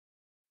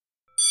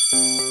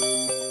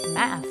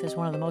Math is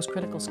one of the most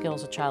critical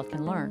skills a child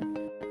can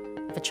learn.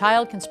 If a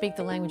child can speak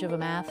the language of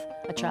math,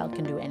 a child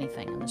can do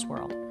anything in this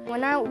world.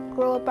 When I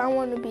grow up, I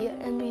want to be an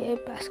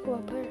NBA basketball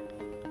player.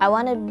 I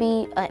want to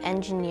be an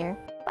engineer.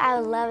 I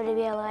would love to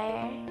be a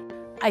lawyer.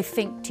 I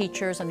think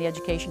teachers and the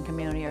education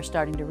community are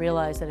starting to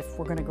realize that if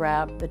we're going to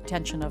grab the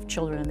attention of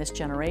children in this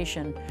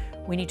generation,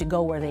 we need to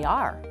go where they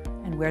are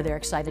and where they're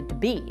excited to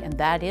be, and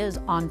that is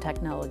on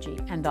technology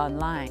and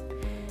online.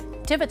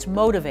 TiViTz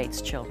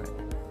motivates children.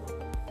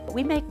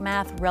 We make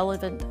math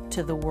relevant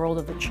to the world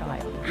of the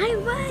child. I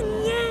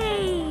won,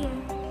 yay!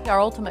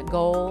 Our ultimate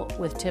goal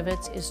with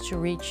TiViTz is to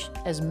reach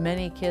as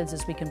many kids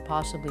as we can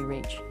possibly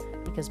reach,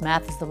 because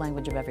math is the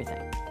language of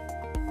everything.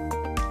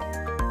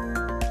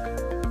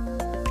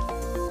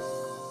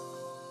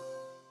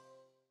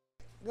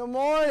 Good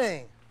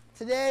morning.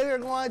 Today we're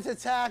going to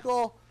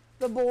tackle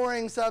the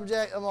boring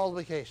subject of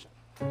multiplication.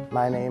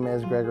 My name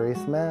is Gregory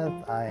Smith.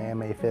 I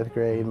am a 5th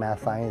grade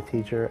math science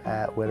teacher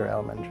at Witter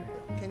Elementary.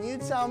 Can you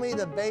tell me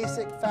the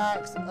basic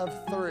facts of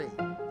 3?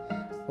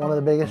 One of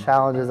the biggest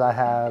challenges I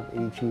have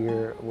each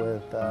year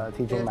with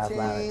teaching 15.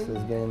 mathematics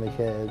is getting the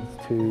kids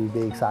to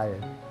be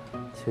excited,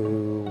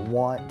 to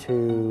want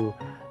to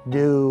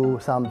do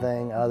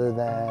something other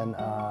than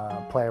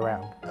play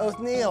around.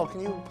 Othniel,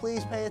 can you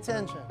please pay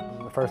attention?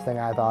 The first thing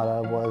I thought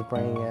of was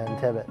bringing in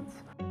TiViTz.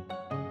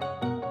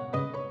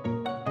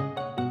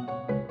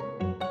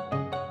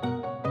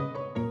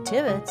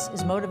 TiViTz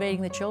is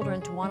motivating the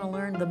children to want to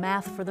learn the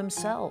math for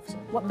themselves.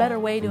 What better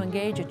way to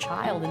engage a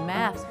child in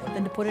math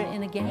than to put it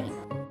in a game?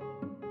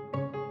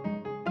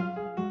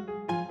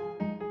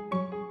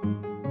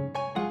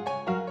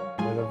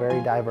 We're a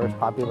very diverse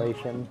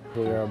population.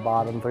 We are a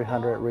bottom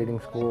 300 reading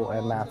school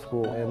and math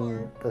school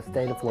in the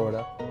state of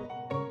Florida.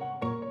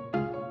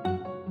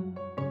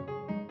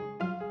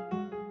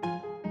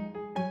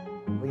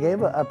 We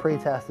gave a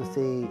pre-test to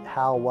see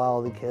how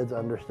well the kids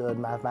understood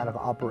mathematical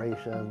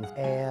operations,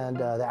 and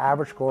the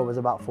average score was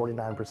about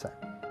 49%.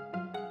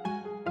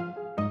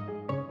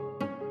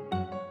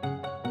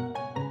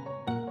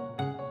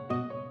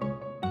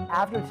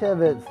 After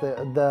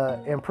TiViTz,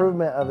 the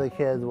improvement of the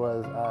kids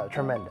was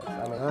tremendous.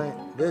 I mean, All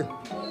right, good.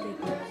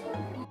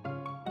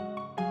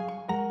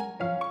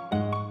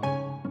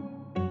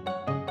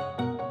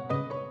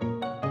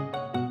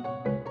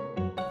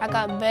 I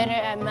got better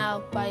at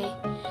math by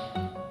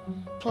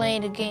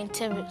playing the game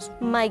TiViTz.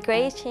 My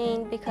grades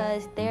changed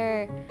because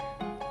they're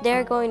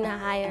going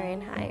higher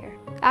and higher.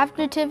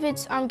 After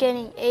TiViTz, I'm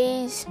getting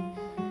A's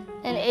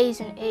and A's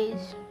and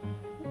A's.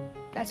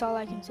 That's all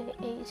I can say,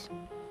 A's.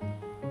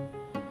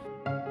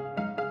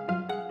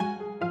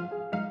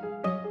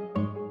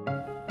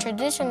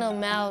 Traditional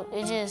math,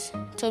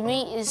 to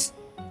me, is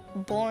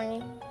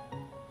boring.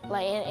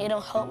 Like, it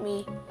don't help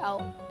me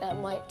out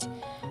that much.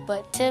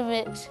 But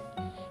TiViTz,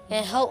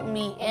 it helped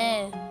me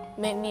and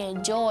made me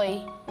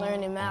enjoy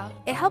learning math.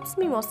 It helps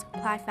me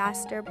multiply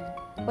faster.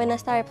 When I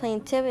started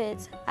playing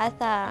TiViTz, I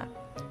thought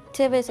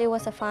TiViTz, it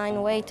was a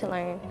fine way to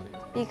learn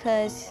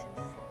because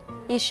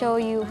it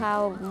shows you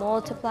how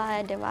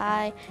multiply,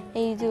 divide,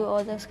 and you do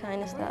all those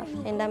kind of stuff,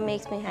 and that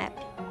makes me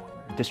happy.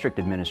 District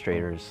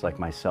administrators like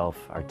myself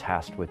are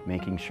tasked with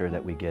making sure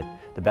that we get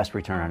the best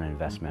return on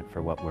investment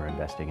for what we're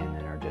investing in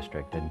our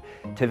district, and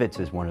TiViTz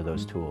is one of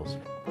those tools.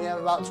 We have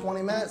about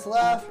 20 minutes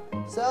left,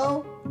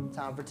 so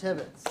time for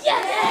TiViTz.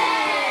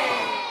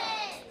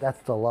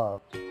 that's the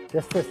love.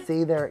 Just to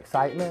see their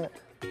excitement,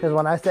 because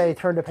when I say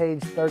turn to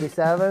page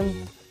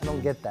 37, I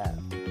don't get that.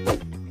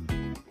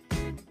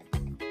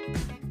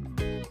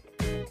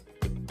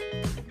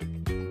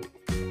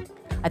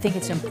 I think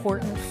it's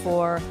important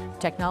for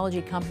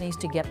technology companies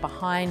to get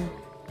behind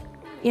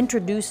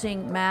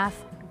introducing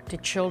math to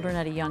children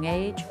at a young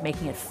age,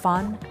 making it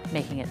fun,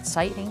 making it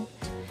exciting.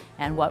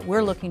 And what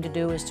we're looking to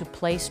do is to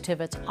place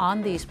TiViTz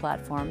on these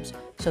platforms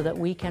so that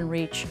we can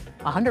reach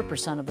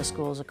 100% of the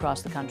schools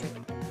across the country.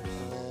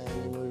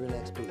 And move your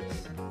next piece.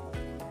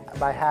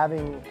 By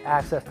having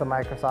access to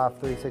Microsoft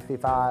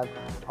 365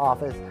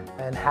 Office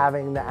and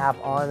having the app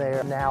on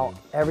there, now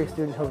every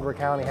student in Hillsborough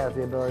County has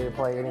the ability to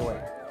play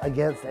anywhere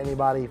against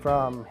anybody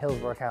from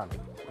Hillsborough County.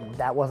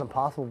 That wasn't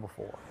possible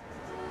before.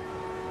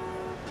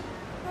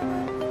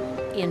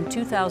 In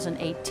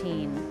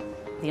 2018,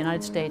 the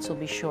United States will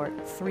be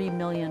short 3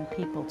 million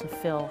people to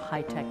fill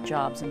high-tech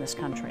jobs in this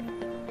country.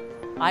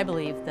 I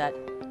believe that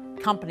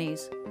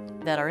companies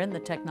that are in the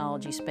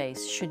technology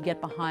space should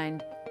get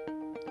behind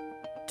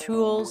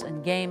tools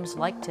and games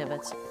like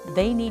TiViTz.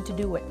 They need to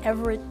do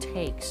whatever it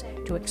takes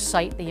to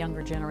excite the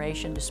younger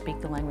generation to speak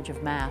the language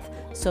of math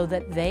so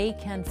that they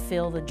can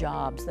fill the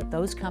jobs that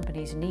those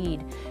companies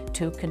need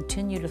to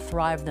continue to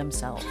thrive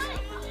themselves.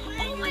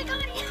 Oh my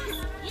God,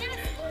 yes,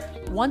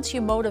 yes! Once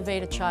you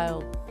motivate a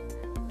child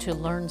to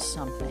learn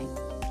something,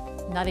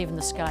 not even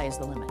the sky is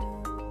the limit.